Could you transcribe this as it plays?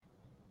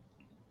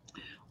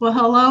Well,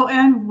 hello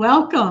and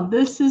welcome.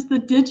 This is the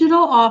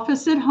Digital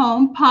Office at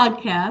Home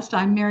podcast.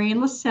 I'm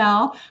Marian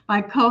LaSalle,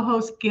 my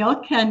co-host Gail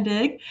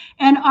Kendig,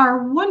 and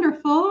our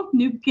wonderful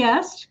new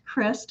guest,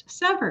 Chris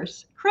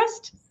Severs.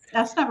 Chris,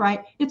 that's not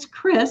right. It's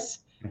Chris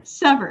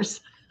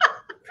Severs.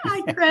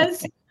 Hi,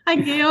 Chris. Hi,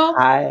 Gail.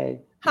 Hi.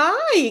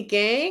 Hi,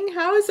 gang.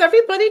 How is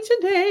everybody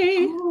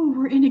today? Oh,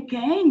 we're in a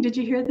gang. Did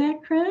you hear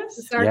that, Chris?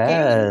 This is our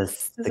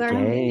Yes, gang. the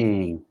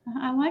gang.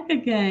 I like a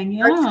gang.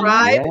 Yeah. Our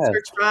tribe. Yes.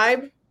 It's our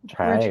tribe.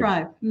 We're a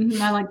tribe.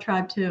 I like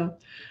tribe too.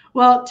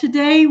 Well,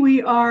 today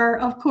we are,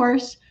 of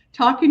course,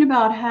 talking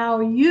about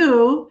how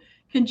you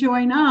can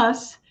join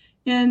us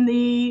in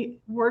the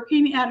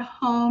working at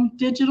home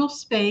digital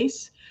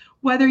space,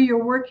 whether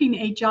you're working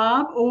a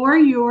job or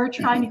you're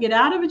trying to get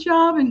out of a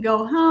job and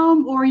go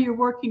home, or you're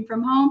working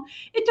from home.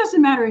 It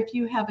doesn't matter if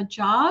you have a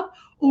job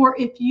or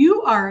if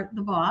you are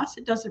the boss.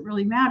 It doesn't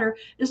really matter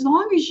as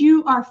long as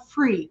you are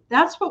free.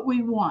 That's what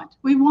we want.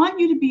 We want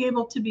you to be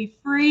able to be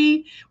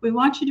free. We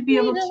want you to be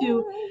able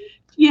to,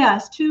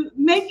 yes, to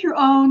make your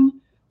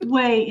own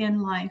way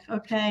in life.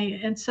 Okay.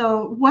 And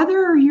so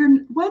whether or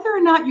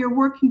not you're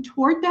working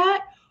toward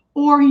that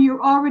or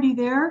you're already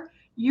there,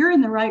 you're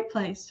in the right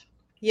place.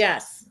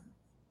 Yes,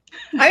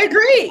 I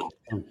agree.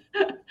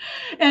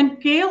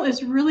 And Gail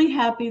is really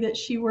happy that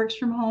she works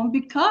from home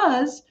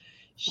because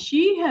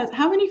she has,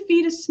 how many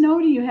feet of snow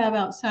do you have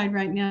outside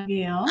right now,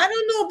 Gail? I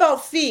don't know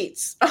about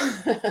feet.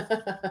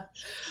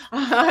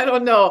 I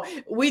don't know.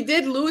 We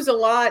did lose a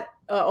lot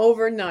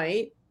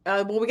overnight.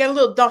 Well, we got a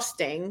little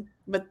dusting,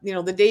 but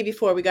the day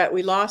before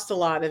we lost a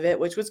lot of it,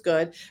 which was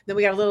good. Then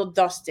we got a little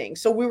dusting.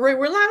 So we're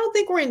I don't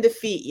think we're in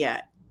defeat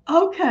yet.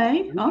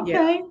 Okay,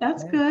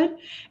 that's good.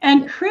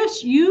 And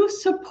Chris, you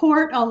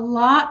support a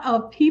lot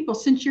of people.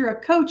 Since you're a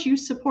coach, you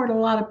support a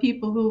lot of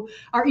people who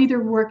are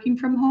either working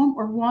from home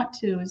or want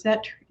to. Is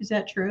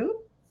that true?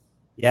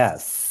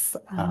 Yes,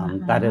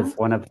 that is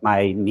one of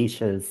my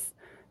niches,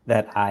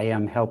 that I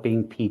am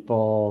helping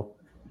people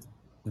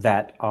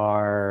that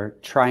are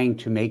trying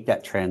to make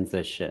that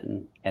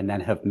transition and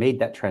then have made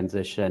that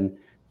transition,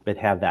 but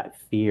have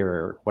that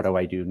fear. What do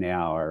I do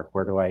now? Or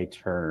where do I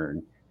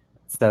turn?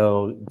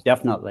 So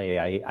definitely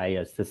I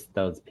assist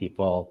those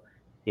people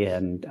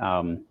in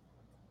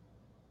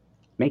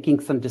making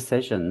some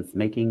decisions,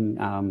 making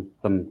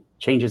some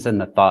changes in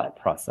the thought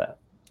process.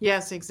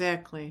 Yes,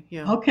 exactly.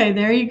 Yeah. Okay,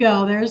 there you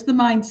go. There's the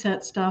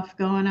mindset stuff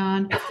going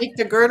on. Take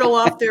the girdle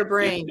off their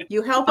brain.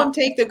 You help them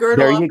take the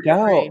girdle off their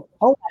brain.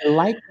 Oh, I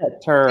like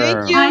that term.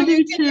 Thank you. I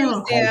do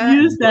too.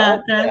 Use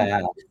that.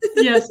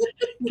 Yes.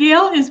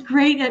 Gail is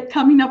great at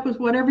coming up with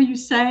whatever you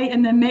say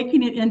and then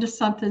making it into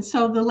something.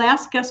 So the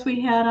last guest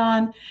we had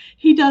on,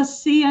 he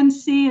does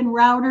CNC and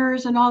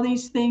routers and all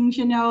these things,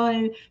 and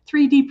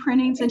 3D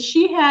printings. And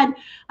she had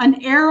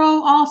an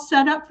arrow all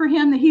set up for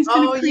him that he's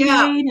going to create.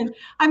 Yeah. And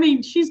I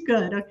mean, she's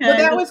good. Okay. Well,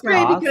 that was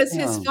great because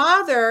his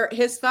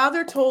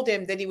father told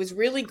him that he was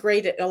really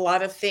great at a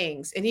lot of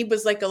things. And he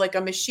was like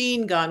a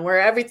machine gun where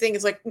everything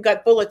is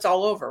got bullets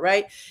all over,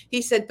 right?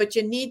 He said, but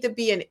you need to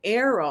be an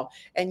arrow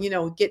and,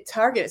 get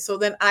targeted. So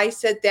then I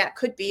said that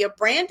could be a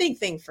branding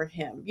thing for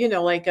him,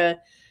 There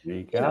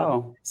you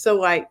go.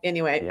 So I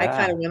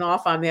kind of went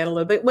off on that a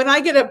little bit. When I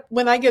get a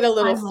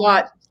little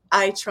thought,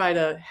 I try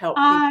to help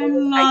people. I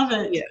love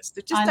ideas.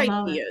 They're just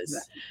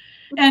ideas.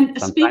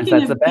 And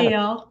speaking of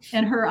Gail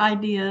and her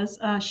ideas,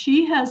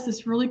 she has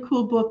this really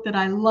cool book that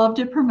I love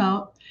to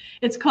promote.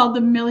 It's called The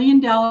 $1 Million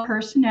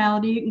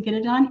Personality. You can get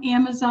it on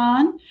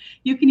Amazon.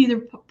 You can either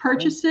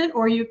purchase it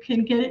or you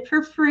can get it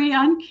for free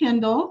on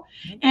Kindle.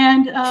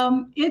 And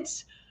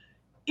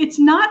it's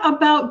not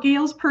about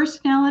Gail's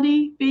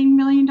personality being $1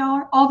 million,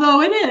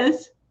 although it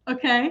is.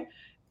 Okay.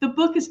 The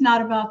book is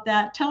not about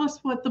that. Tell us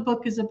what the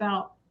book is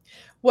about.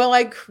 Well,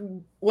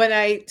 when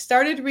I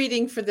started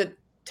reading for the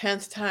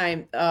 10th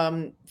time,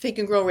 Think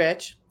and Grow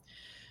Rich,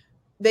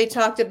 they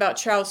talked about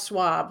Charles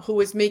Schwab, who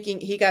was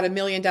he got $1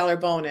 million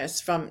bonus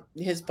from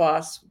his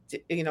boss,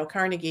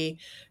 Carnegie,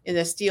 in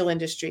the steel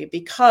industry,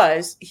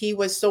 because he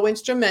was so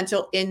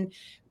instrumental in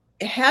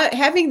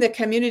having the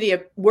community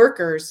of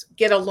workers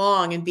get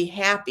along and be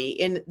happy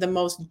in the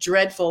most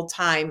dreadful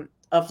time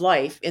of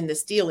life in the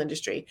steel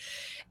industry.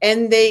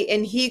 And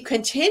he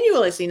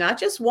continuously, not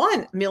just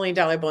 $1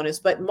 million bonus,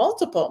 but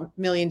multiple $1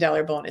 million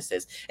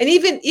bonuses. And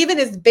even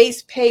his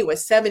base pay was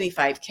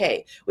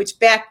 $75K, which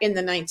back in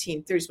the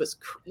 1930s was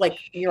like,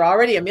 you're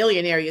already a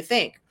millionaire, you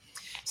think.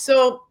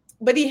 So,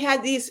 but he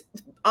had these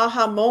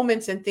aha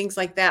moments and things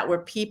like that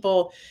where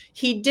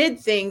he did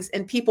things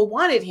and people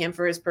wanted him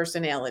for his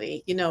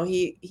personality.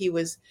 He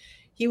was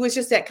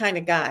just that kind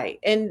of guy.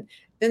 And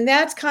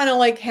that's kind of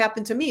like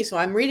happened to me. So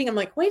I'm reading, I'm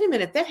like, wait a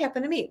minute, that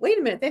happened to me. Wait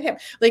a minute, that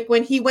happened. Like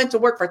when he went to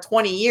work for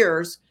 20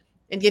 years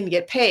and didn't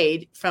get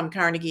paid from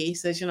Carnegie, he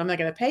says, I'm not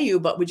going to pay you,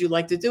 but would you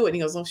like to do it? And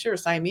he goes, oh, sure,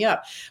 sign me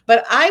up.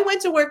 But I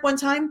went to work one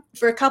time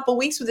for a couple of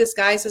weeks with this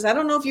guy. He says, I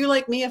don't know if you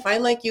like me. If I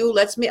like you,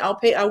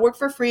 I'll work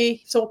for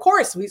free. So of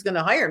course he's going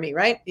to hire me,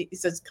 right? He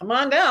says, come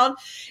on down.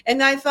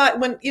 And I thought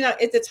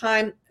at the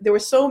time, there were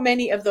so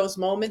many of those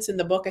moments in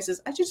the book. I says,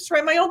 I should just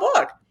write my own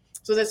book.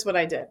 So that's what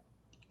I did.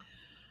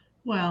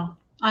 Well,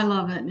 I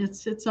love it.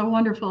 It's a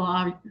wonderful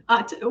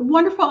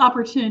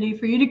opportunity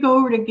for you to go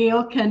over to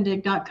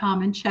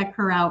GailKendig.com and check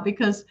her out,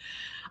 because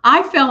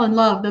I fell in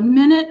love. The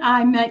minute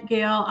I met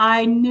Gail,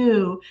 I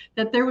knew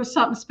that there was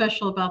something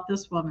special about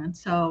this woman.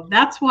 So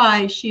that's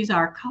why she's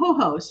our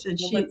co-host, and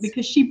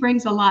because she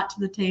brings a lot to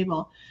the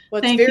table.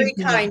 Well, it's very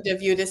kind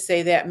of you to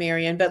say that,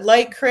 Marion. But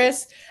like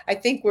Chris, I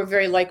think we're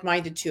very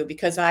like-minded too,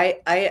 because I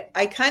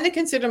kind of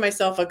consider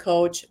myself a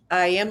coach.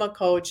 I am a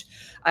coach.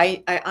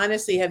 I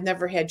honestly have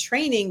never had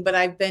training, but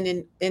I've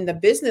been in the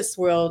business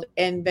world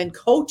and been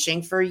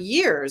coaching for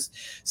years.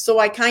 So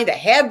I kind of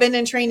have been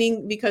in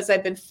training because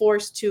I've been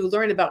forced to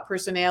learn about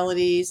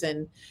personalities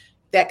and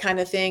that kind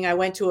of thing. I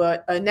went to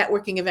a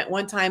networking event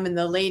one time, and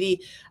the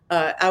lady,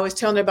 I was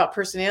telling her about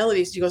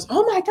personalities. She goes,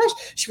 "Oh my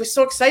gosh." She was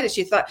so excited.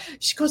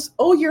 She goes,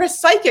 "Oh, you're a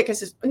psychic." I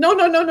says, No,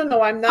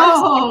 I'm not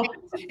a psychic.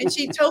 And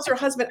she tells her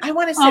husband, "I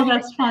want to sit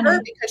with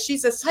her because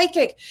she's a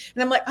psychic."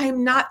 And I'm like, "I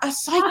am not a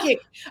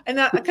psychic." And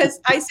because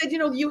I said,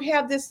 you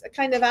have this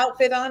kind of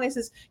outfit on. I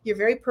says, "You're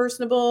very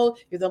personable.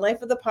 You're the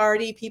life of the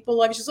party. People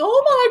love you." She says,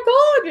 "Oh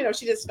my God."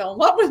 She just fell in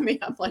love with me.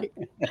 I'm like,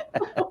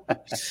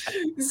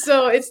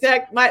 so it's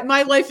that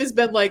my life has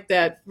been like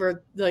that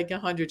for like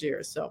 100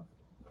 years. So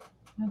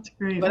that's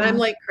great. But I'm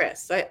like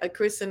Chris.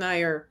 Chris and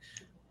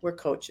we're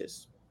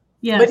coaches.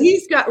 Yes. But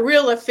he's got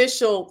real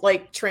official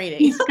training.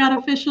 He's got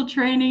official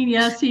training.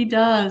 Yes, he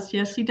does.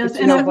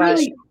 And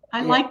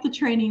I like the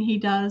training he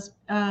does.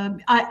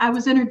 I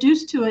was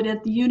introduced to it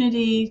at the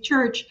Unity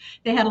Church.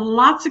 They had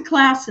lots of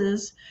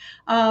classes,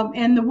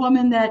 and the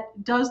woman that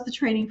does the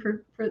training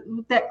for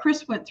that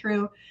Chris went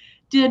through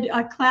did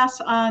a class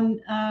on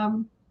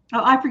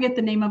I forget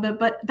the name of it,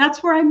 but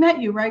that's where I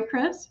met you, right,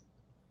 Chris?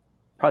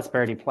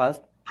 Prosperity Plus.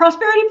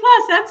 Prosperity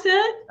Plus, that's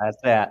it. That's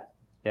that.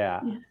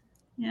 Yeah.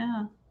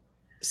 Yeah.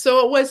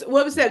 So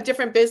what was that?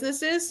 Different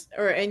businesses,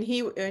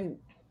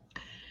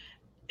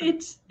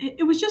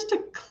 it was just a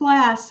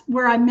class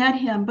where I met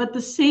him, but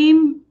the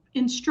same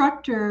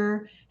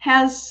instructor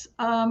has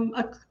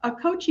a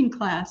coaching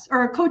class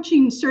or a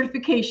coaching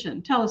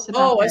certification. Tell us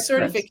about that. A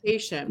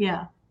certification. Chris.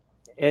 Yeah.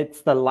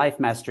 It's the Life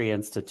Mastery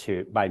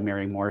Institute by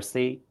Mary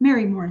Morrissey.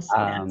 Mary Morrissey,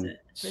 that's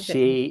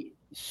it.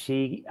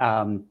 She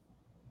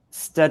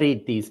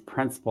studied these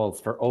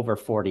principles for over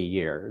 40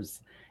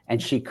 years,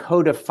 and she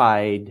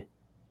codified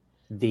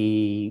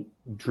the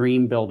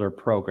Dream Builder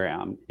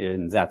program,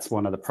 and that's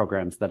one of the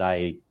programs that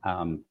I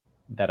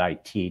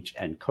teach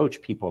and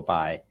coach people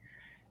by.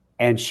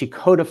 And she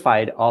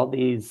codified all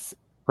these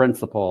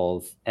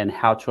principles and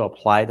how to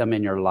apply them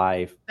in your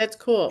life. That's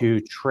cool. To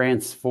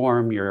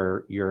transform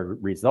your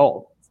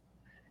results.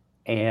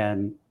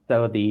 And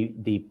so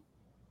the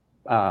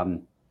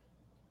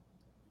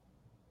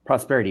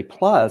Prosperity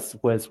Plus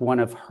was one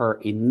of her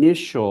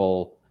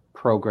initial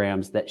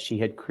programs that she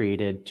had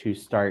created to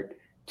start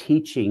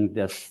teaching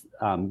this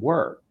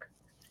work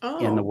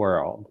in the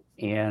world.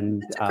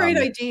 And that's a great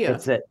idea.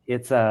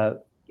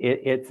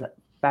 It's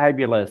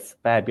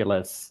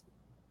fabulous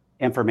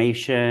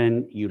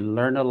information. You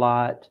learn a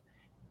lot.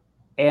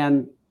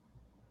 And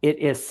it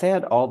is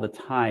said all the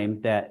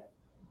time that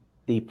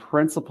the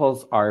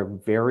principles are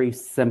very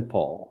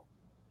simple.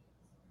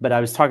 But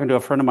I was talking to a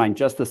friend of mine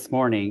just this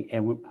morning,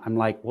 and I'm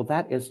like, well,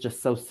 that is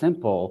just so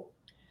simple,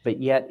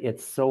 but yet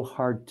it's so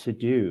hard to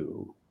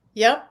do.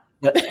 Yep.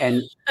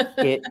 And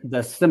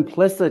the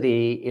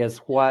simplicity is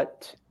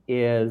what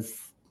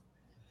is,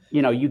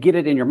 you get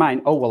it in your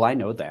mind. Oh, well, I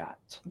know that.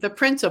 The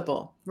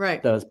principle,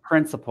 right. The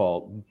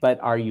principle, but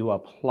are you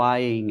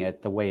applying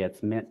it the way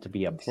it's meant to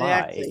be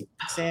applied?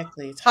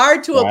 Exactly. It's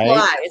hard to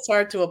apply. It's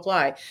hard to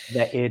apply.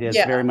 It is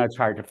very much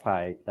hard to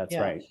apply. That's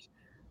right.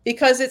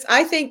 Because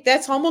I think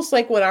that's almost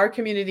like what our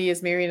community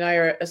is. Mary and I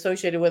are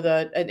associated with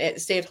a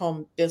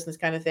stay-at-home business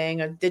kind of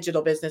thing, a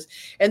digital business,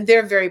 and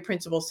they're very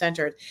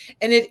principle-centered.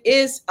 And it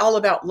is all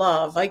about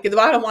love. Like the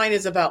bottom line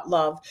is about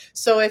love.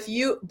 So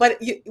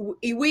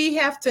we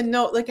have to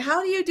know,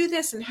 how do you do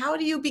this, and how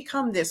do you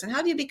become this, and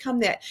how do you become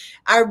that?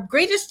 Our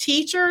greatest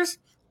teachers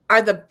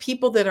are the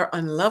people that are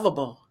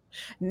unlovable.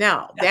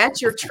 Now,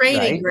 that's your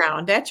training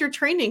ground. That's your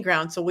training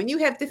ground. So when you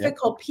have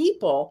difficult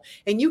people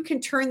and you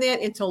can turn that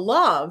into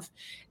love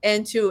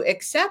and to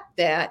accept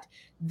that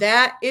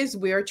is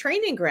your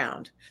training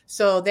ground.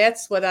 So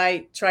that's what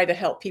I try to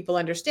help people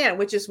understand,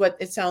 which is what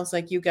it sounds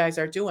like you guys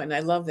are doing. I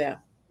love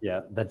that.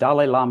 Yeah. The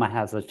Dalai Lama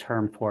has a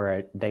term for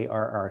it. They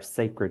are our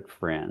sacred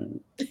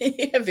friend.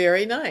 Yeah,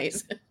 very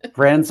nice.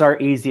 Friends are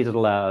easy to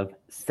love.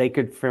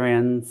 Sacred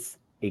friends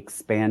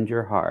expand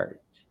your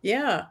heart.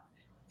 Yeah.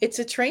 It's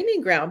a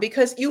training ground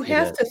because you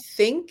have to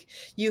think,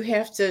 you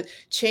have to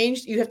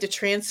change, you have to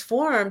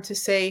transform to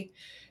say,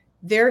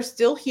 they're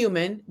still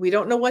human. We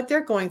don't know what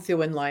they're going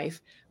through in life.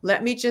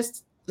 Let me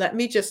just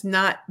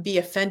not be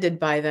offended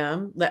by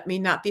them. Let me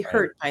not be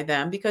hurt by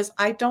them because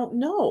I don't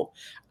know.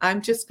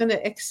 I'm just going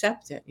to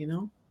accept it,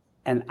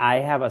 And I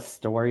have a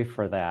story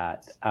for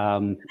that.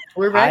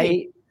 We're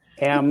ready.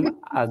 I am an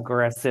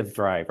aggressive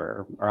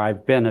driver, or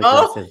I've been an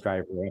aggressive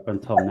driver up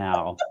until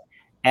now.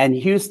 And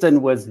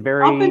Houston was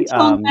very up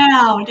until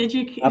now. Did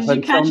you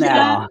catch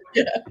now.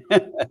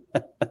 that?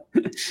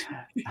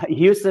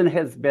 Houston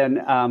has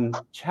been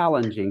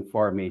challenging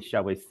for me,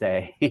 shall we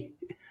say.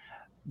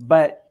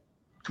 But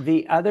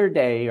the other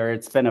day, or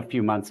it's been a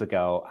few months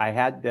ago, I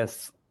had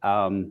this,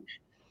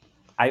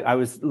 I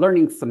was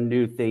learning some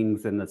new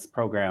things in this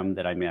program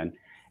that I'm in.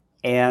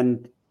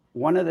 And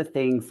one of the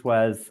things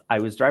was I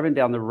was driving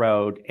down the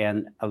road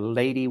and a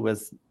lady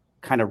was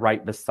kind of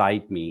right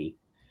beside me.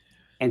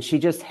 And she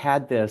just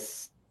had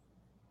this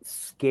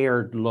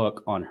scared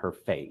look on her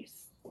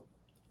face.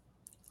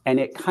 And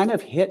it kind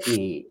of hit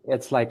me.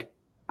 It's like,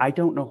 I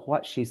don't know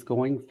what she's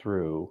going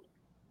through.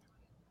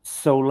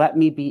 So let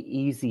me be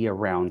easy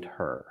around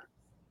her.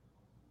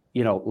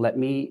 Let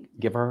me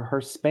give her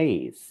her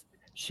space.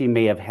 She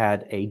may have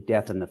had a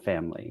death in the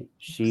family.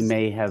 She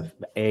may have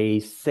a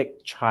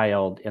sick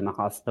child in the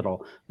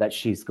hospital that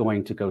she's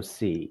going to go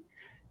see.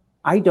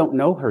 I don't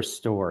know her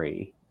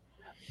story,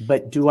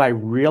 but do I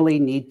really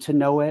need to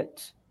know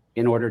it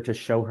in order to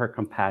show her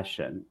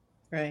compassion?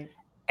 Right.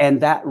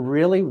 And that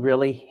really,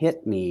 really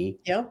hit me.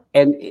 Yeah.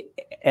 And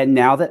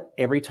now that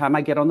every time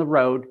I get on the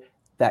road,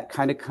 that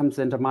kind of comes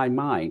into my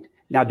mind.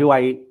 Now, do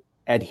I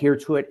adhere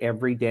to it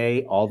every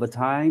day, all the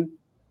time?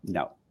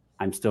 No,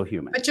 I'm still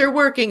human. But you're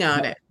working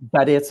on it.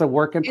 But it's a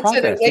work in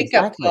progress. It's a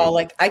wake-up call,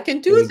 like, I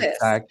can do this.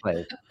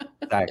 Exactly.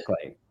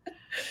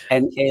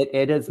 And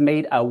it has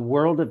made a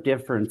world of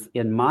difference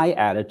in my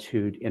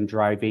attitude in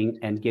driving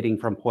and getting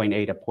from point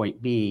A to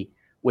point B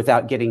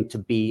without getting to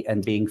B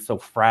and being so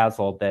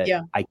frazzled that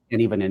I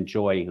can't even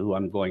enjoy who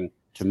I'm going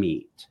to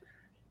meet.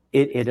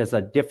 It is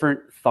a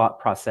different thought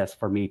process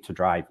for me to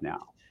drive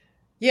now.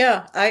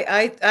 Yeah,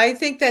 I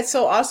think that's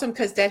so awesome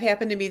because that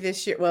happened to me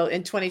this year. Well,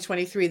 in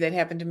 2023, that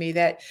happened to me.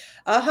 That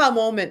aha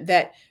moment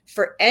that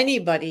for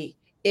anybody,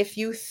 if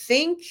you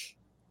think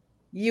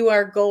you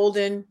are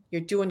golden,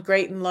 you're doing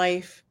great in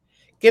life,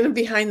 get them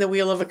behind the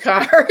wheel of a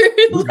car.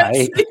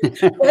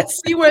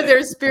 Let's see where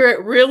their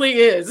spirit really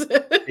is.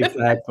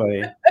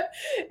 Exactly.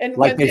 And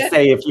like they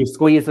say, if you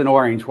squeeze an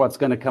orange, what's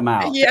going to come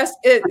out? Yes,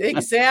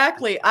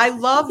 exactly. I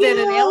love that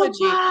analogy.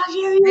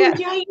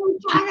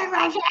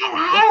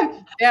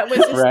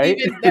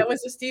 That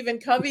was a Stephen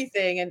Covey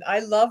thing, and I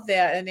love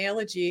that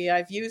analogy.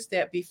 I've used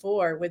that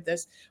before with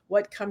this.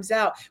 What comes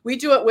out? We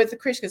do it with the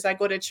Christian because I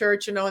go to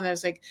church, and I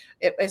was like,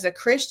 as a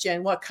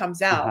Christian, what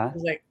comes out? I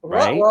was like,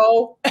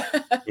 ruh-roh.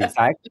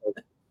 Exactly.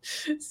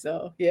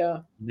 So yeah,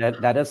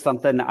 that is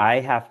something I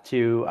have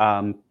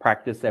to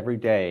practice every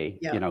day.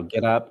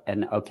 Get up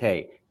and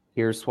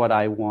here's what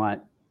I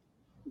want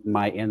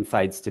my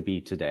insides to be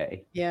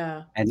today.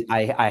 Yeah, and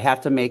I have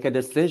to make a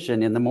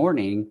decision in the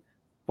morning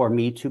for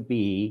me to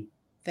be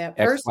that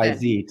person.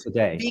 XYZ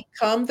today.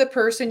 Become the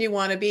person you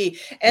want to be,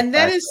 and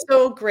that is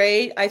so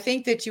great. I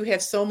think that you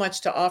have so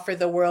much to offer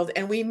the world,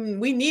 and we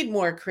need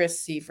more Chris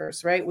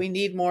Sievers, right? We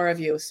need more of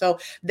you. So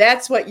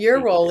that's what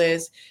your role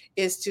is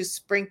to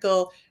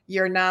sprinkle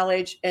your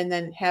knowledge, and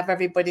then have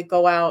everybody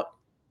go out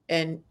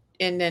and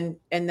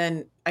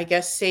then I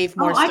guess save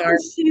more I can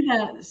see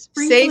that.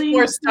 Save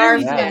more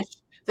starfish.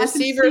 The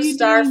Siever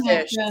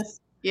starfish.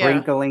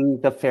 Sprinkling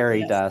the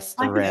fairy dust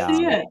around. I can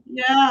see it.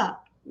 Yeah.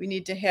 We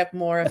need to have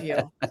more of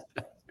you.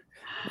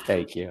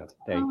 Thank you.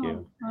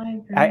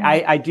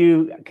 I I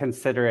do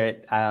consider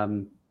it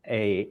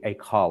a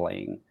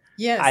calling.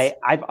 Yes.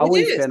 I've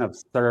always been of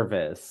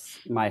service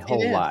my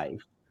whole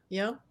life.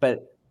 Yeah.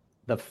 But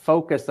the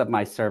focus of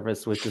my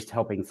service was just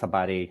helping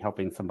somebody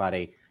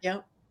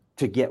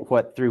to get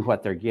through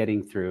what they're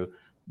getting through.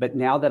 But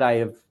now that I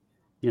have,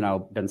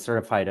 been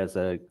certified as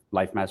a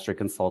life mastery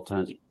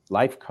consultant,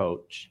 life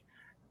coach,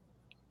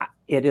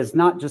 it is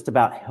not just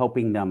about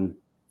helping them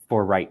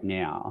for right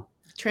now.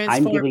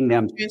 I'm giving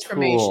them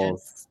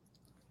tools.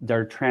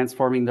 They're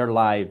transforming their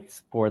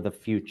lives for the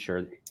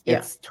future.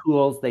 It's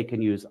tools they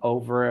can use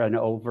over and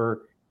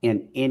over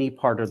in any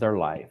part of their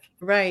life.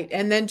 Right.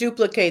 And then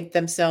duplicate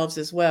themselves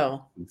as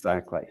well.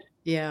 Exactly.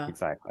 Yeah.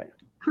 Exactly.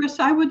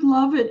 Chris, I would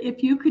love it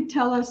if you could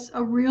tell us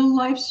a real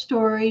life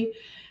story,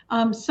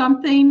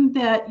 something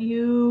that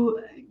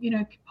you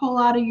pull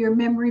out of your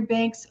memory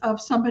banks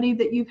of somebody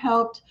that you've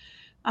helped.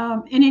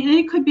 And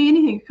it could be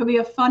anything. It could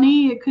be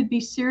funny. It could be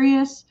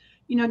serious.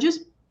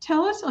 Just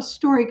tell us a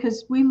story,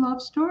 because we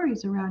love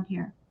stories around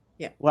here.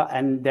 Yeah. Well,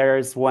 and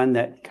there's one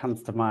that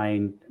comes to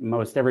mind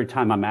most every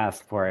time I'm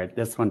asked for it.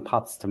 This one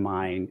pops to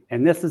mind.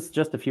 And this is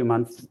just a few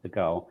months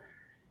ago.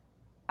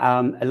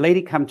 A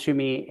lady come to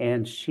me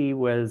and she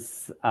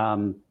was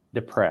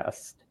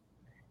depressed.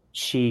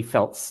 She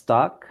felt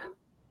stuck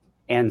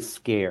and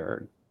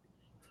scared.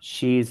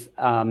 She's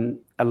a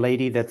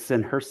lady that's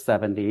in her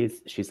 70s.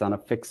 She's on a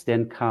fixed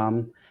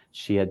income.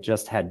 She had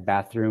just had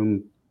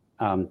bathroom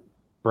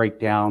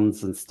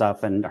breakdowns and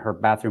stuff, and her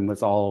bathroom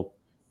was all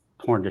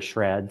torn to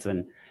shreds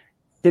and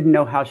didn't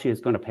know how she was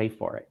going to pay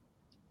for it.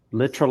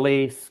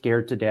 Literally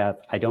scared to death.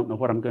 I don't know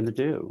what I'm going to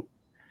do.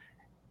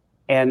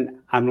 And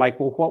I'm like,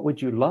 well, what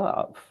would you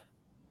love?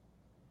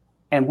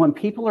 And when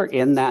people are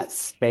in that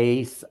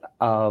space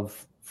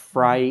of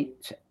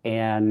fright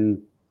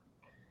and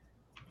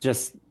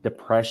just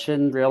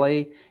depression,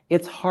 really,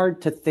 it's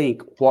hard to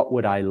think, what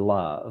would I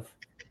love?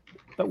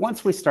 But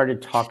once we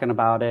started talking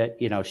about it,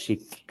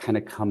 she kind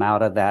of come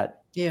out of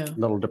that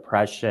little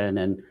depression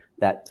and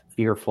that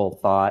fearful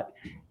thought.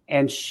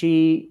 And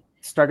she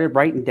started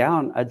writing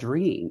down a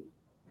dream.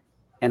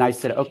 And I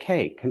said,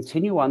 okay,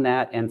 continue on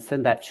that and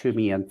send that to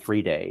me in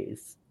 3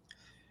 days.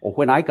 Well,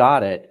 when I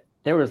got it,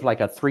 there was like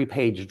a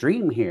 3-page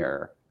dream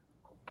here.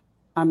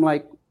 I'm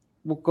like,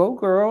 well, go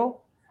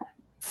girl.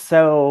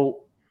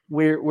 So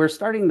we're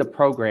starting the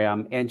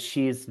program, and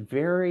she's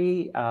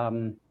very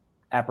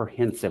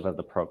apprehensive of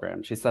the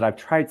program. She said, I've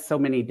tried so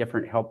many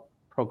different help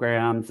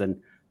programs and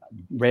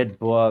read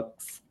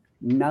books.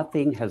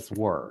 Nothing has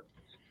worked.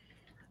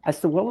 I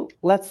said, well,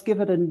 let's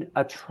give it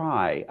a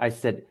try. I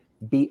said,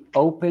 be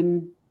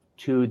open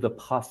to the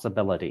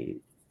possibility.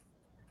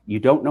 You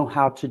don't know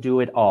how to do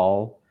it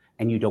all,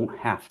 and you don't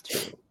have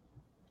to.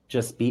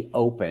 Just be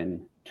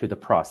open to the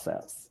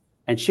process.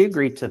 And she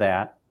agreed to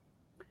that.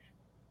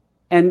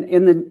 And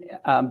in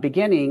the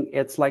beginning,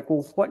 it's like,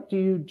 well, what do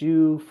you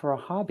do for a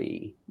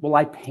hobby? Well,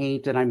 I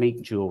paint and I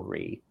make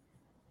jewelry.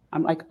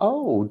 I'm like,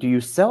 oh, do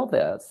you sell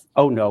this?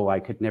 Oh, no,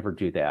 I could never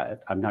do that.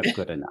 I'm not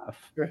good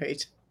enough.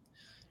 Right.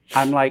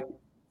 I'm like,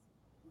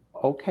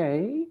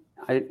 okay.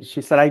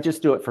 She said, I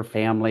just do it for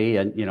family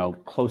and,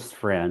 close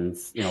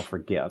friends, for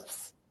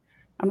gifts.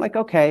 I'm like,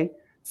 okay.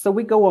 So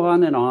we go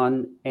on.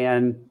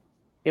 And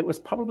it was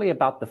probably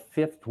about the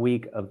 5th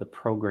week of the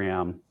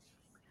program.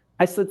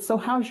 I said, so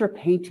how's your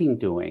painting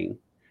doing?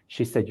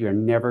 She said, you're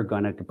never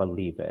going to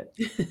believe it.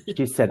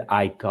 She said,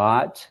 I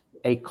got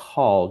a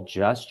call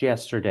just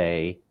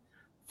yesterday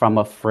from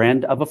a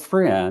friend of a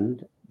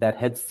friend that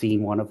had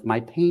seen one of my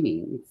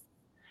paintings.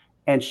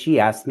 And she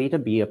asked me to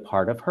be a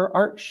part of her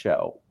art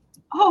show.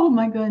 Oh,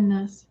 my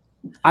goodness.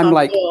 I'm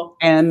like, cool.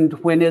 And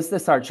when is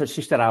this art show?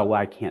 She said, oh,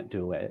 well, I can't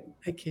do it.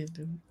 I can't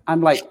do it.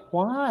 I'm like,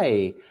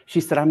 why? She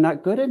said, I'm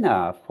not good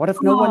enough. What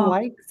if no one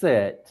likes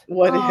it?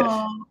 What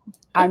if?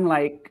 I'm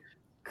like,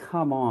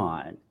 come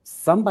on.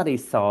 Somebody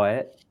saw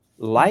it,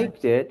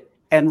 liked it,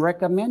 and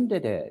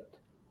recommended it.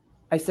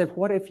 I said,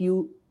 what if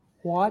you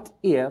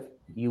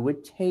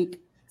would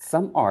take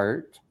some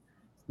art,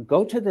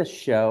 go to this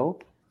show,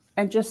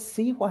 and just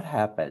see what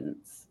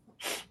happens?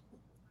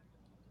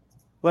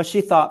 Well,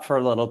 she thought for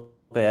a little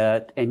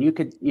bit, and you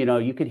could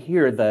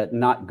hear the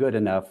not good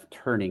enough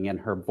turning in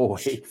her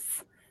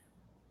voice.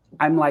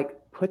 I'm like,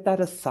 put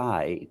that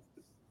aside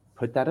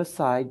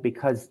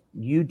because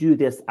you do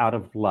this out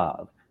of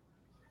love.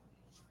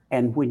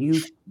 And when you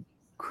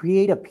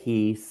create a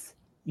piece,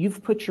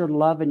 you've put your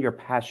love and your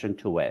passion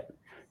to it.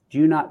 Do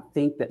you not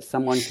think that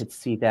someone could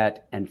see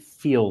that and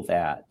feel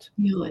that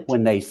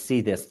when they see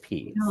this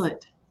piece? Feel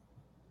it.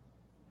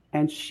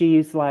 And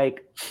she's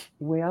like,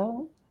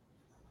 well,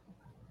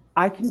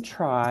 I can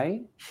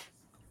try.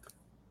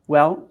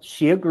 Well,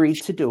 she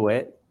agreed to do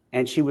it.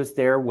 And she was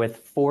there with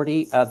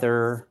 40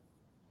 other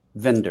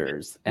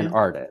vendors and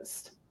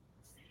artists.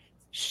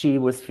 She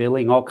was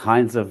feeling all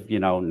kinds of,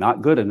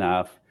 not good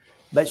enough,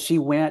 but she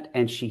went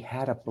and she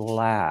had a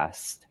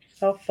blast.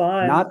 How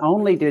fun. Not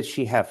only did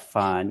she have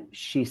fun,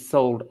 she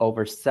sold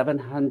over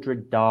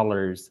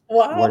 $700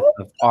 worth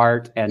of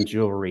art and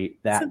jewelry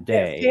that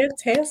day.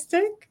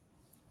 Fantastic.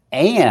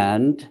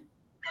 And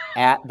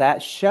at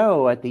that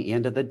show, at the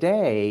end of the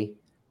day,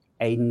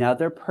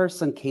 another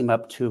person came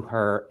up to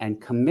her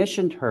and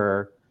commissioned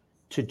her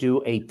to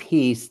do a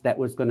piece that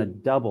was going to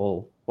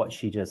double what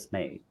she just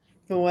made.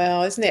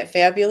 Wow, isn't that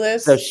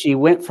fabulous? So she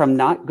went from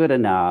not good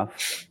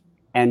enough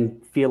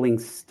and feeling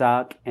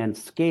stuck and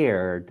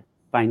scared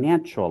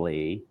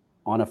financially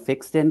on a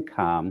fixed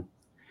income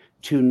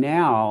to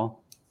now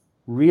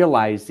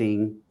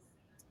realizing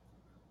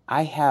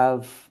I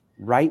have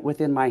right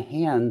within my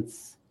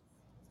hands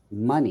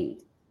money.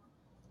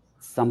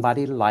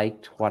 Somebody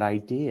liked what I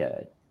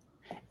did.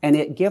 And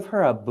it gave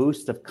her a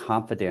boost of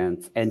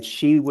confidence. And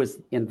she was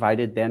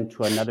invited then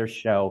to another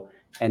show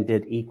and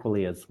did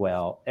equally as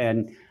well.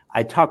 And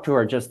I talked to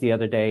her just the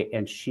other day,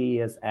 and she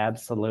is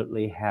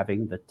absolutely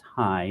having the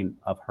time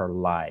of her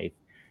life.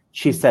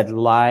 She said,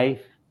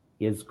 life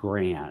is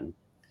grand.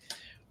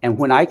 And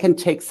when I can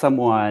take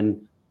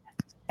someone,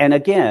 and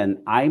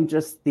again, I'm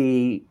just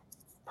the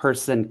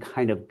person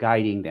kind of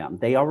guiding them.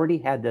 They already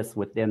had this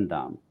within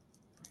them.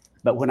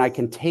 But when I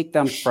can take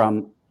them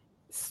from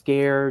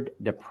scared,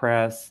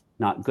 depressed,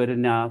 not good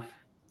enough,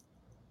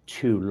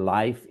 to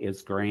life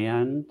is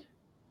grand,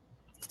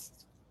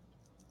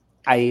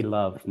 I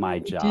love my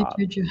job.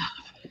 You did your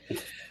job.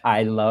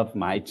 I love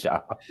my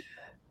job.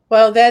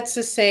 Well, that's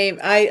the same.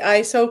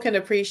 I so can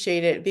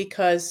appreciate it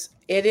because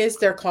it is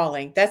their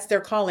calling. That's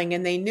their calling.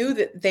 And they knew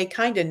that, they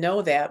kind of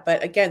know that.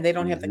 But again, they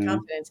don't have the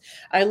confidence.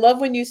 I love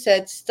when you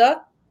said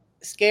stuck,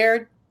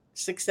 scared,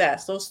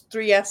 success. Those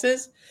 3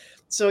 S's.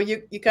 So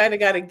you kind of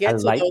got to get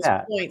to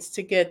those points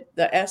to get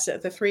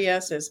the 3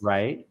 S's.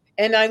 Right.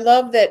 And I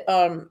love that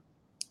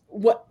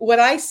what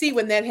I see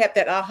when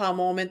that aha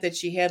moment that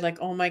she had, like,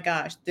 oh my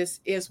gosh, this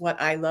is what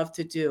I love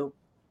to do.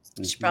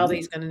 She probably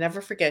is going to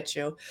never forget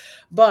you.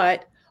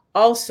 But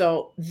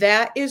also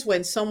that is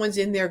when someone's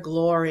in their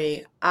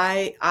glory.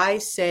 I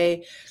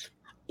say,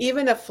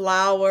 even a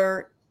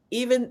flower,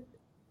 even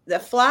the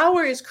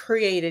flower is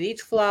created.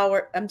 Each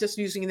flower, I'm just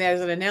using that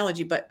as an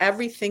analogy, but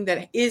everything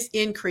that is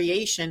in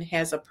creation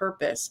has a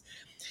purpose.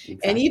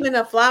 Exactly. And even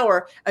a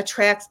flower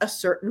attracts a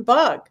certain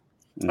bug,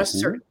 Mm-hmm. a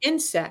certain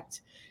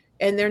insect.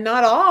 And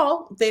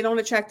they don't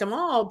attract them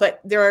all, but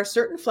there are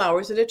certain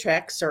flowers that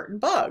attract certain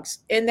bugs.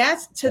 And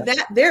that's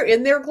that they're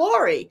in their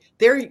glory.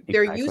 They're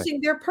using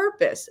their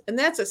purpose. And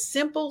that's a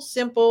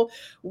simple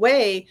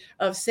way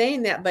of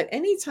saying that. But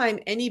anytime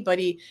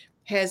anybody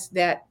has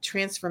that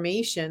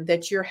transformation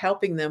that you're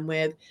helping them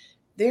with,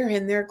 they're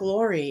in their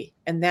glory.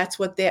 And that's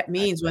what that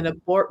means. When a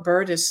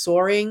bird is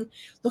soaring,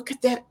 look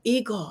at that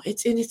eagle.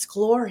 It's in its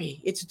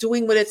glory. It's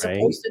doing what it's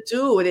supposed to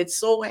do. And it's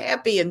so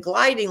happy and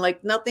gliding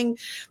like nothing.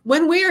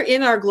 When we're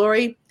in our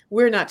glory,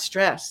 we're not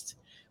stressed.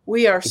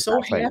 We are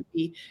so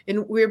happy,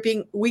 and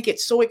we get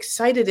so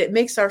excited. It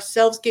makes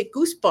ourselves get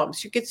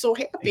goosebumps. You get so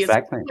happy.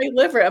 Exactly. It's my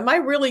liver. Am I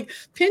really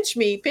pinch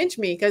me?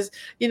 Because,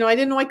 I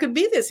didn't know I could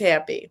be this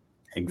happy.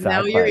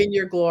 Exactly. Now you're in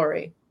your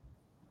glory.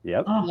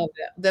 Yep. I love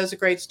that. That was a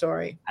great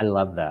story. I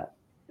love that.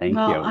 Thank you.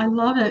 I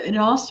love it. It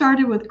all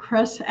started with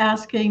Chris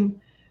asking,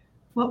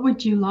 what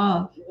would you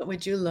love? What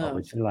would you love? What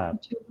would you love?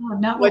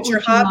 Not What's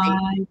your what would you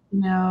hobby? like?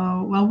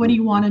 No. Well, what do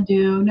you want to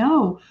do?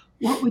 No.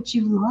 What would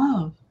you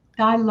love?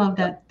 I love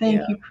that.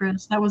 Thank you,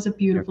 Chris. That was a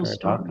beautiful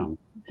story. Welcome.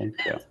 Thank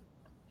you.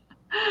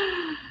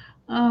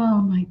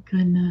 Oh my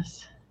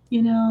goodness.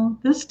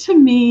 This to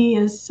me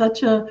is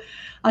such a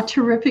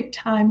terrific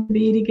time to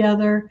be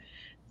together.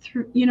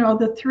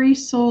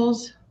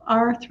 The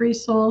our three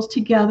souls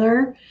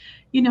together,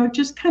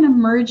 just kind of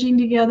merging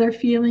together,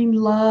 feeling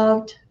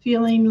loved,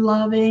 feeling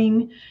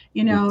loving.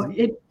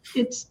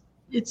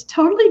 It's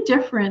totally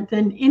different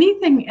than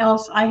anything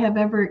else I have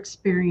ever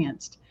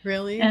experienced.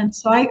 Really? And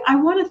so I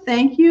want to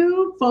thank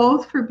you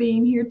both for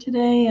being here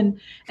today and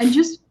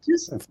just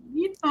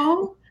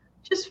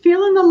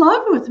feeling the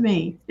love with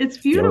me. It's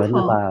beautiful. Feeling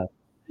the love.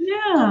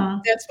 Yeah.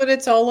 That's what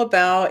it's all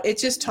about.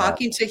 It's just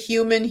talking to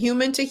human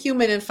to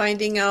human, and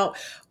finding out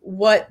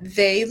what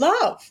they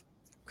love.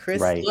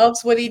 Chris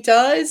loves what he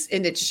does,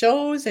 and it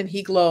shows, and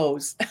he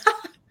glows.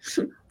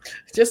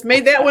 Just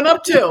made that one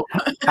up too.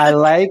 I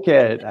like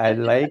it. As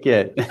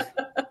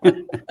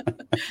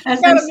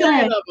they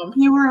say,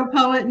 you were a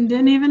poet and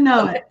didn't even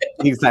know it.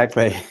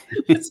 Exactly.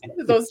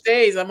 Those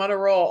days, I'm on a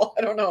roll.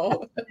 I don't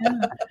know.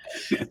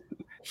 Yeah.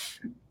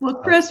 Well,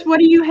 Chris, what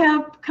do you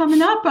have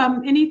coming up?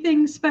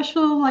 Anything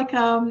special, like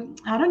I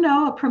don't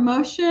know, a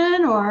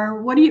promotion,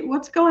 or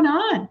what's going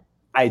on?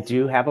 I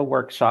do have a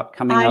workshop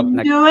coming up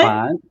next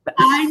month.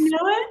 I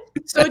knew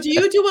it. So do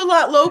you do a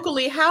lot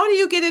locally? How do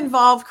you get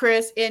involved,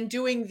 Chris, in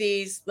doing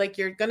these, like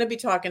you're going to be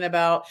talking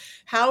about?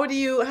 How would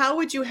you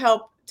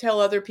help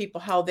tell other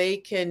people how they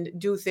can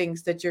do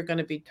things that you're going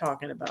to be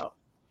talking about?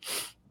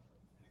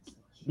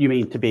 You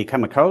mean to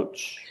become a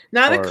coach?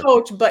 Not a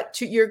coach,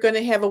 but you're going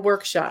to have a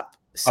workshop.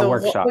 So a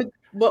workshop.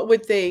 What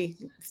would they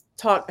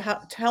tell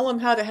them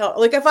how to help?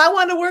 Like if I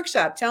want a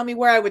workshop, tell me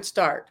where I would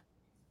start.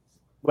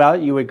 Well,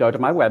 you would go to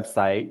my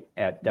website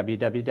at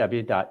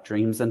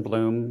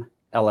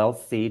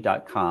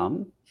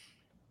www.dreamsandbloomllc.com.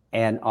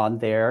 And on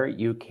there,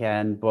 you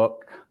can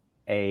book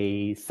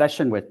a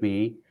session with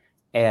me.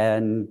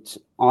 And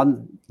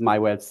on my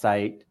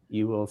website,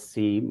 you will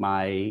see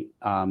my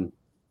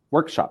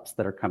workshops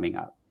that are coming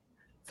up.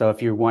 So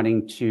if you're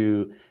wanting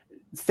to,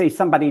 say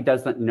somebody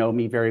doesn't know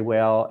me very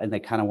well and they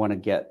kind of want to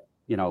get,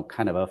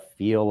 kind of a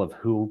feel of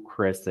who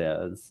Chris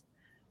is,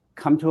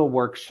 come to a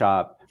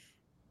workshop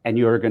and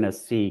you're going to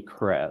see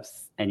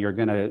Chris, and you're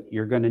going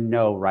to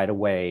know right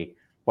away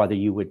whether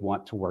you would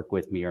want to work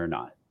with me or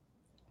not.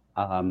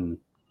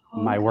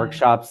 My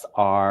workshops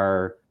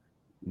are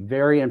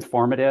very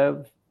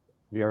informative,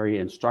 very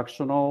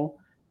instructional,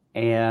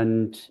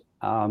 and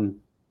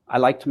I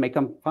like to make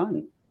them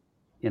fun.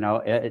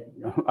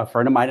 A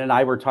friend of mine and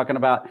I were talking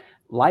about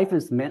life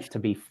is meant to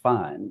be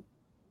fun.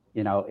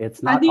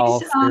 It's not all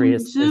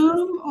serious. On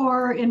Zoom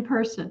or in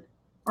person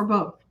or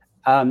both?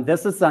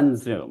 This is on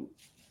Zoom.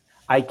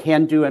 I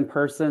can do in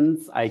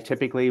persons. I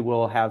typically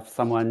will have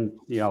someone,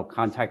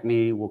 contact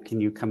me. Well, can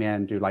you come in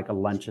and do like a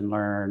lunch and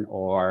learn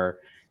or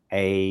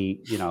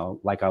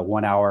like a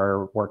 1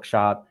 hour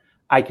workshop?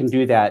 I can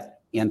do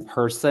that in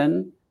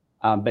person.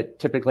 But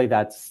typically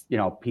that's,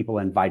 people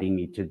inviting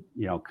me to,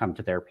 come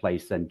to their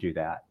place and do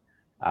that.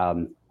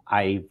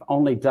 I've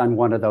only done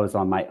one of those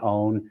on my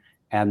own,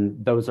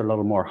 and those are a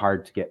little more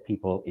hard to get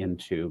people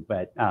into,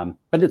 but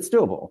it's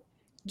doable.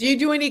 Do you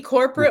do any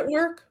corporate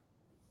work?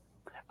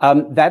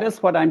 That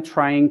is what I'm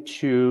trying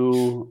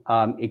to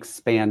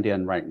expand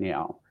in right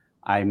now.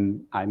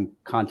 I'm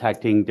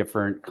contacting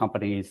different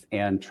companies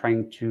and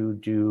trying to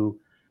do.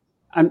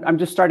 I'm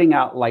just starting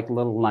out like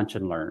little lunch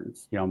and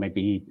learns,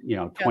 maybe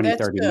 20,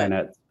 30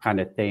 minutes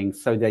kind of thing,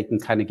 so they can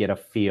kind of get a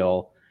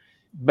feel.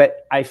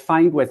 But I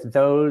find with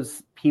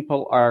those,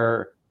 people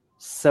are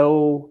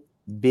so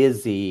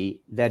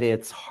busy that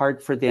it's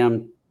hard for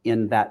them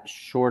in that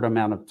short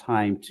amount of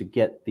time to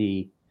get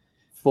the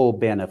full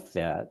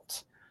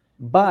benefit.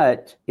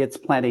 But it's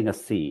planting a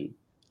seed.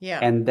 Yeah.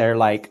 And they're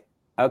like,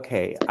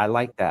 okay, I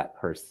like that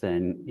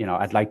person.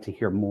 I'd like to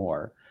hear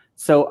more.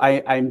 So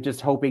I'm just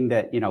hoping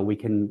that, we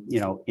can,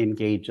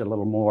 engage a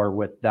little more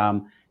with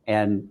them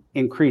and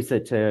increase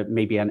it to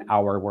maybe an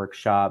hour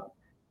workshop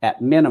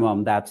at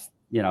minimum. That's,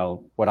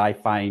 what I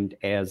find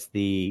as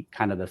the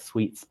kind of the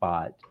sweet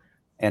spot.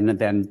 And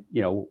then,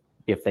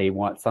 if they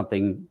want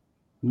something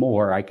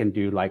more, I can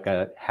do like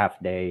a half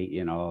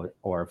day,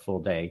 or a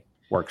full day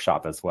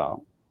workshop as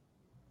well.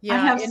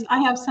 Yeah, I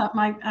have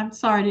something. I'm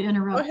sorry to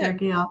interrupt there,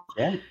 Gail.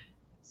 Yeah.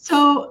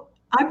 So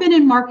I've been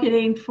in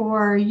marketing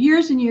for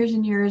years and years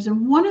and years.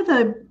 And one of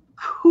the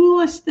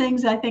coolest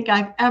things I think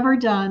I've ever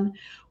done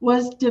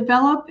was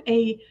develop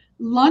a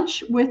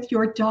lunch with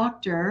your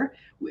doctor.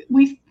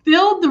 We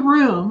filled the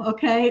room.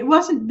 Okay. It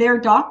wasn't their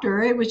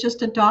doctor. It was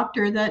just a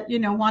doctor that,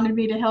 wanted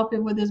me to help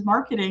him with his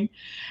marketing.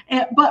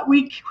 But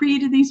we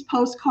created these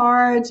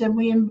postcards and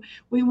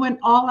we went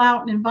all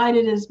out and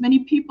invited as many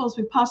people as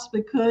we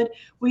possibly could.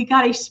 We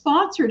got a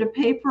sponsor to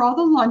pay for all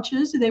the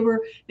lunches. They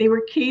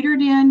were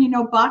catered in,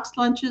 boxed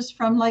lunches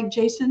from like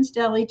Jason's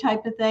Deli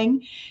type of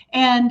thing.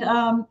 And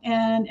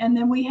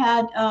then we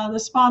had the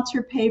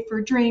sponsor pay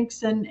for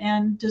drinks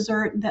and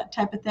dessert and that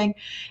type of thing.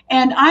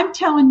 And I'm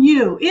telling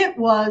you, it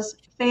was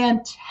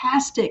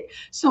fantastic.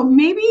 So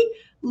maybe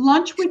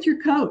lunch with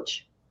your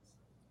coach.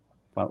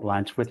 Well,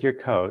 lunch with your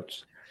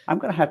coach. I'm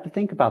going to have to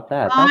think about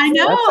that. I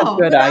know. That's a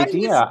good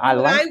idea. I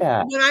like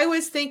that. What I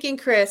was thinking,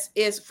 Chris,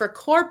 is for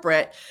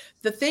corporate,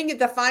 the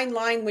fine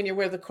line when you're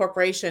with a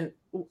corporation,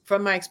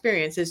 from my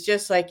experience, is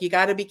just like, you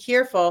got to be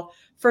careful.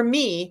 For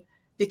me,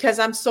 because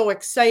I'm so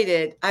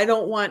excited, I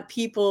don't want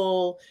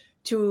people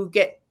to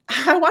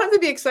I want them to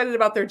be excited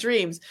about their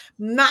dreams,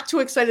 not too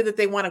excited that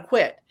they want to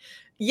quit.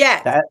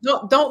 Yet,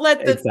 don't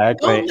let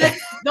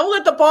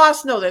the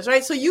boss know this,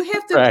 right? So you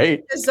have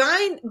to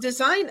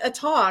design a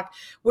talk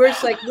where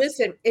it's like,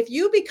 listen, if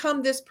you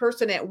become this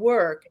person at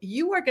work,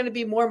 you are going to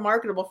be more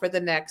marketable for the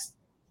next,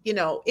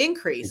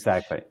 increase,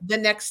 exactly, the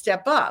next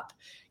step up.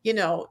 You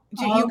got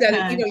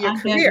to, your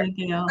career.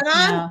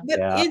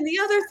 But in the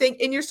other thing,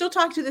 and you're still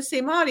talking to the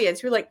same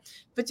audience, you're like,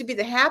 but to be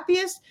the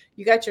happiest,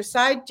 you got your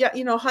side,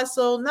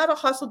 hustle, not a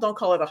hustle. Don't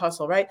call it a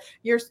hustle, right?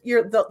 Your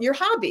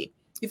hobby.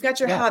 You've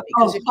got your hobby,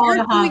 because if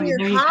you're doing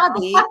your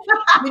hobby,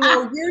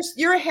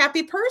 you're a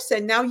happy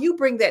person. Now you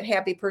bring that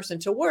happy person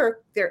to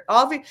work. They're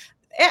all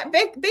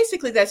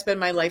basically, that's been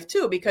my life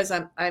too, because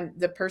I'm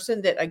the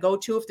person that I go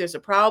to if there's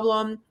a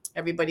problem.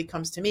 Everybody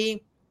comes to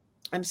me.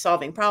 I'm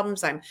solving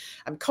problems. I'm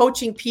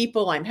coaching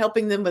people. I'm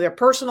helping them with their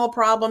personal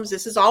problems.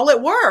 This is all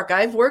at work.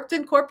 I've worked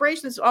in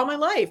corporations all my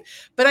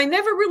life, but I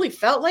never really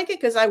felt like it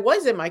because I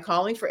was in my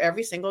calling for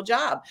every single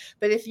job.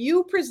 But if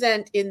you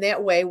present in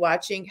that way,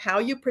 watching how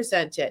you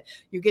present it,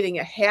 you're getting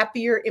a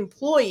happier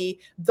employee.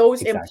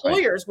 Those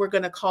employers were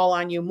going to call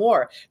on you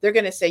more. They're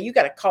going to say, you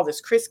got to call this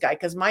Chris guy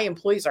because my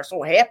employees are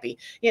so happy.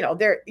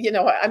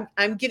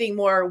 I'm getting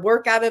more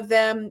work out of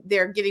them.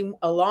 They're getting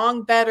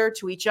along better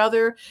to each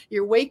other.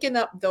 You're waking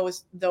up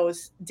those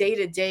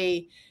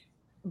day-to-day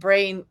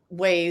brain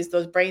ways,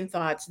 those brain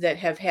thoughts that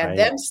have had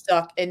them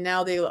stuck. And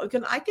now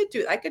I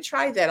could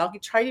try that. I'll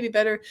try to be a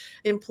better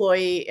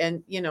employee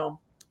and,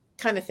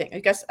 kind of thing. I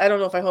guess, I don't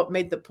know if I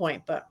made the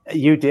point, but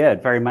you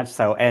did very much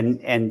so.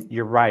 And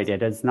you're right.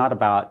 It is not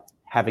about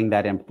having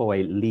that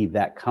employee leave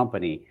that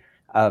company.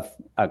 A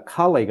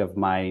colleague of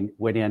mine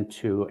went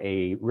into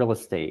a real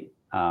estate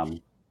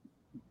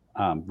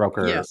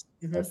broker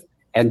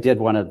and did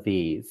one of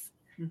these.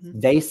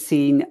 They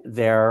seen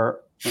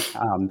their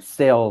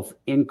sales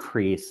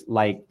increase,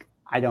 like,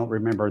 I don't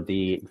remember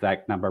the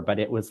exact number, but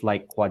it was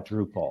like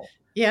quadruple.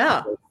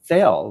 Yeah.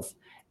 Sales.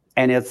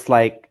 And it's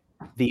like,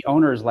 the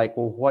owner's like,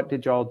 well, what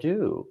did y'all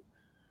do?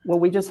 Well,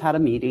 we just had a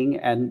meeting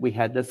and we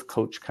had this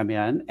coach come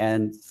in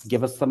and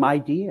give us some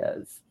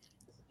ideas.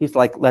 He's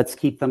like, let's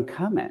keep them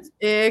coming.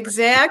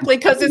 Exactly.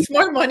 Because it's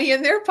more money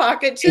in their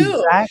pocket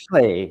too.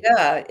 Exactly.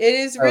 Yeah. It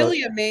is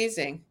really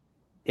amazing.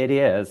 It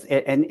is.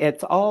 And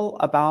it's all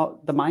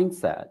about the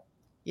mindset.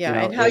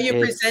 Yeah. And how you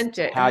present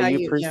it. How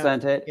you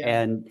present it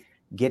and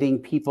getting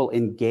people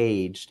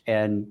engaged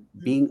and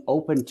being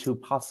open to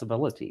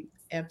possibilities.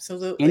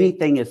 Absolutely.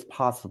 Anything is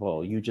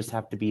possible. You just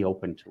have to be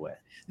open to it.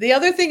 The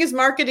other thing is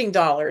marketing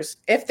dollars.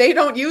 If they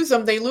don't use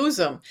them, they lose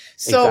them.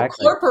 So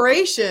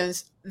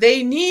corporations,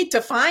 they need to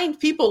find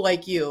people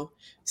like you.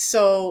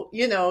 So,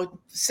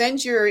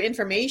 send your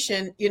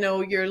information,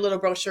 your little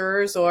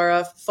brochures or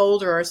a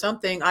folder or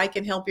something. I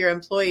can help your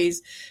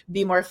employees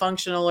be more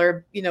functional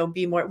or,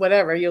 be more,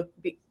 whatever.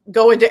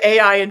 Go into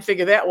AI and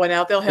figure that one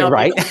out. They'll help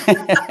you.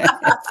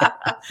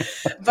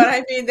 But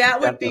I mean, that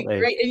would be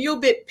great. And you'll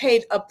get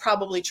paid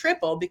probably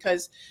triple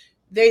because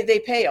they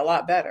pay a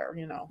lot better,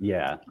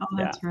 Yeah. Oh,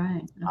 that's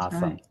right. That's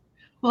awesome. Right.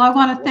 Well, I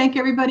want to thank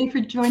everybody for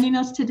joining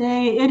us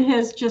today. It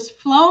has just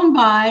flown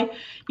by.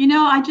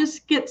 I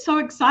just get so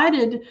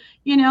excited,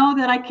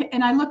 that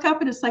I look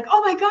up and it's like,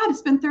 oh my God,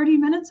 it's been 30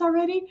 minutes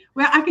already.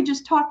 Well, I could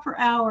just talk for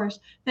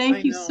hours.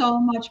 Thank you so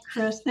much,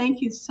 Chris.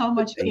 Thank you so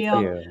much,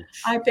 Gail.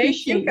 I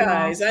appreciate you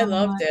guys. I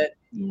loved it.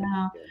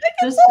 Yeah.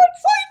 I'm so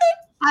excited.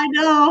 I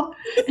know.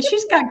 And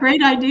she's got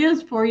great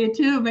ideas for you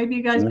too. Maybe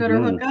you guys better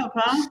hook up,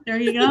 huh? There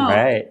you go.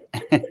 Right.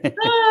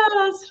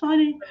 That's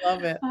funny. I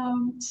love it.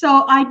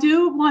 So I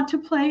do want to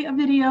play a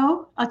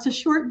video. It's a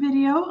short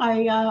video.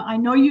 I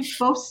know you've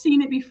both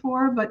seen it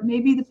before, but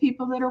maybe the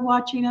people that are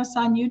watching us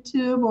on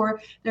YouTube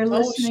or they're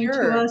listening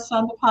to us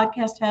on the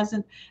podcast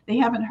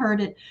haven't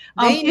heard it.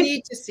 They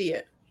need to see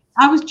it.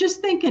 I was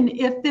just thinking,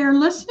 if they're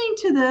listening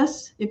to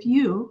this, if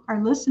you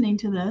are listening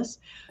to this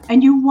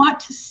and you want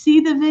to see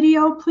the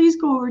video, please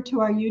go over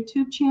to our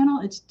YouTube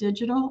channel. It's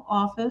Digital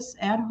Office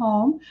at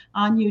Home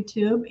on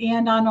YouTube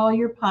and on all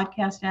your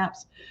podcast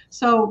apps.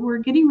 So we're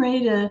getting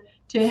ready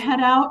to head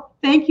out.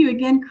 Thank you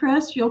again,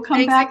 Chris. You'll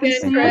come back and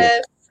see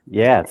us.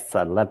 Yes,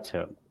 I'd love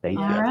to. Thank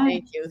you.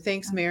 Right. Thank you.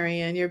 Thanks,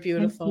 Marianne. You're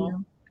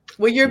beautiful.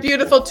 Well, you're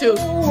beautiful too.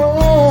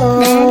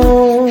 How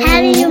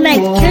do you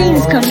make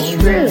dreams come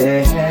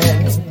true?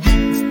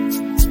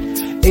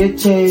 It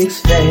takes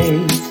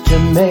faith to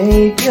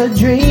make your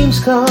dreams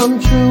come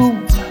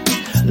true.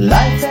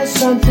 Life has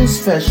something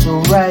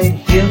special right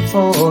here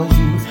for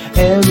you.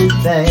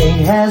 Everything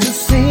has a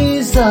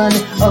season,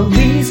 a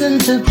reason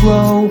to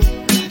grow.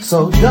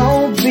 So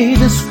don't be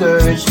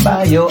discouraged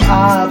by your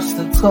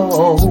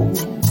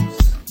obstacles.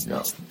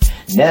 No.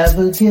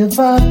 Never give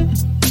up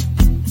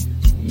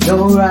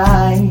your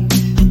right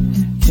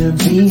to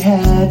be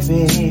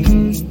happy.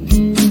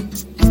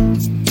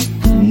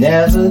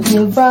 Never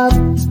give up.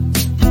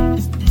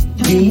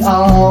 Be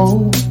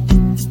all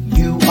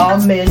you are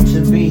meant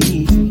to be.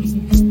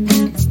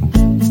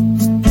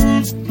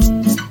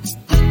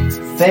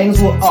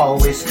 Things will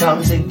always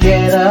come to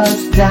get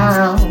us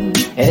down,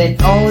 and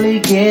it only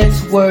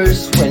gets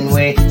worse when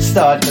we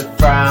start to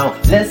frown.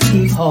 Let's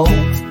keep hope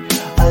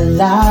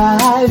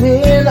alive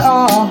in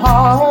our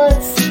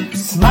hearts.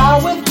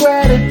 Smile with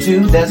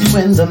gratitude, that's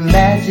when the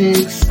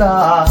magic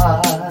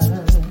starts.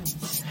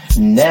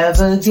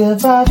 Never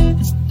give up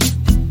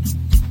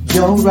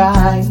your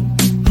right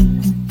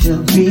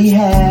to be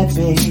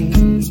happy.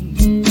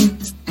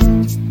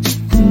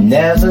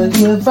 Never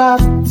give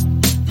up.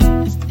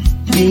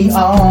 Be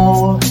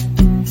all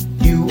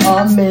you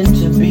are meant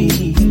to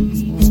be.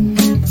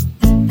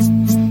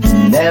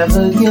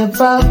 Never give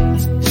up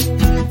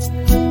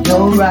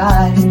your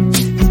right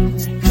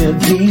to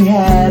be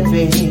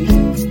happy.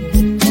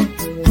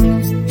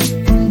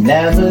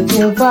 Never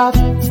give up.